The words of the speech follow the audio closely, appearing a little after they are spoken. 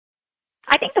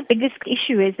I think the biggest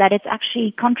issue is that it's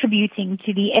actually contributing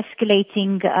to the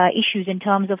escalating issues in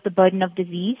terms of the burden of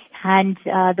disease and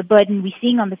the burden we're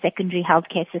seeing on the secondary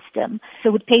healthcare system.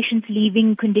 So with patients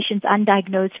leaving conditions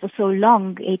undiagnosed for so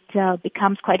long, it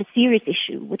becomes quite a serious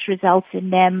issue, which results in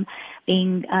them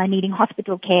needing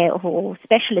hospital care or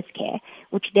specialist care,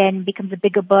 which then becomes a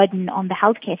bigger burden on the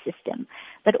healthcare system.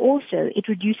 But also it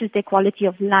reduces their quality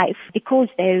of life because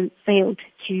they failed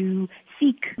to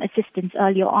seek assistance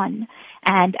earlier on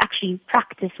and actually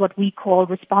practice what we call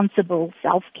responsible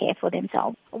self-care for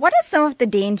themselves. What are some of the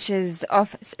dangers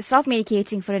of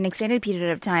self-medicating for an extended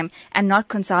period of time and not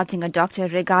consulting a doctor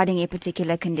regarding a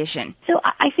particular condition? So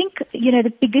I think,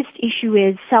 the biggest issue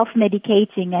is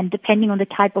self-medicating, and depending on the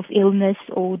type of illness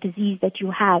or disease that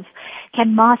you have,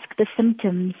 can mask the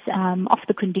symptoms of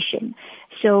the condition.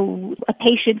 So a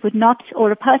patient would not,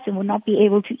 or a person would not be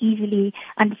able to easily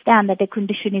understand that their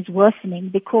condition is worsening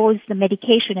because the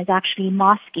medication is actually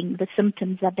masking the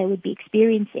symptoms that they would be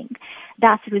experiencing,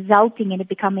 thus resulting in it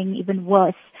becoming even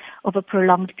worse over a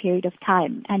prolonged period of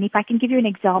time. And if I can give you an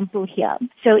example here.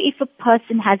 So if a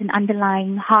person has an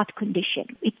underlying heart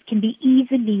condition, it can be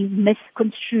easily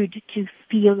misconstrued to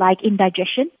feel like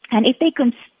indigestion. And if they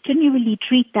continually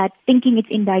treat that thinking it's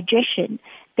indigestion,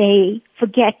 they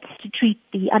forget to treat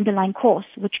the underlying cause,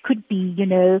 which could be,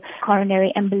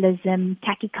 coronary embolism,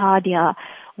 tachycardia,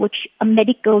 which a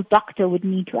medical doctor would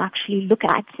need to actually look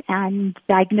at and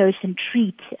diagnose and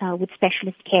treat with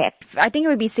specialist care. I think it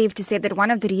would be safe to say that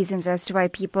one of the reasons as to why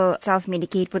people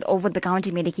self-medicate with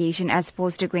over-the-counter medication as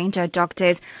opposed to going to a doctor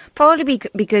is probably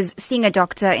because seeing a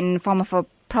doctor in the form of a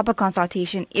proper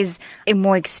consultation is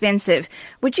more expensive.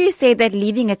 Would you say that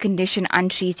leaving a condition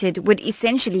untreated would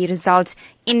essentially result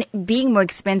in being more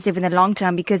expensive in the long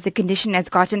term because the condition has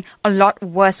gotten a lot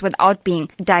worse without being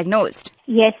diagnosed?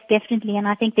 Yes, definitely. And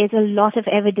I think there's a lot of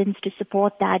evidence to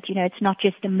support that. It's not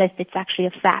just a myth, it's actually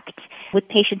a fact. With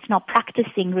patients not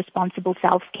practicing responsible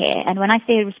self-care. And when I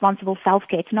say responsible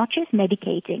self-care, it's not just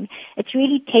medicating. It's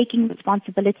really taking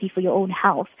responsibility for your own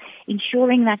health,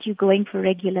 ensuring that you're going for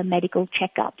regular medical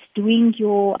checkups, doing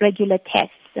your regular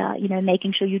tests,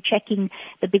 making sure you're checking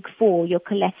the big four, your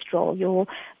cholesterol, your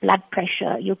blood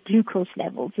pressure, your glucose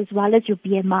levels, as well as your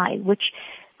BMI, which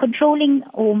controlling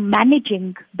or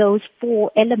managing those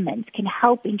four elements can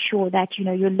help ensure that,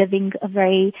 you're living a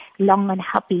very long and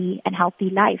healthy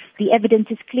life. The evidence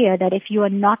is clear that if you are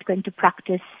not going to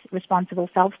practice responsible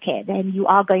self-care, then you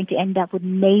are going to end up with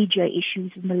major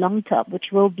issues in the long term, which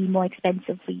will be more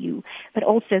expensive for you, but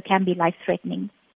also can be life-threatening.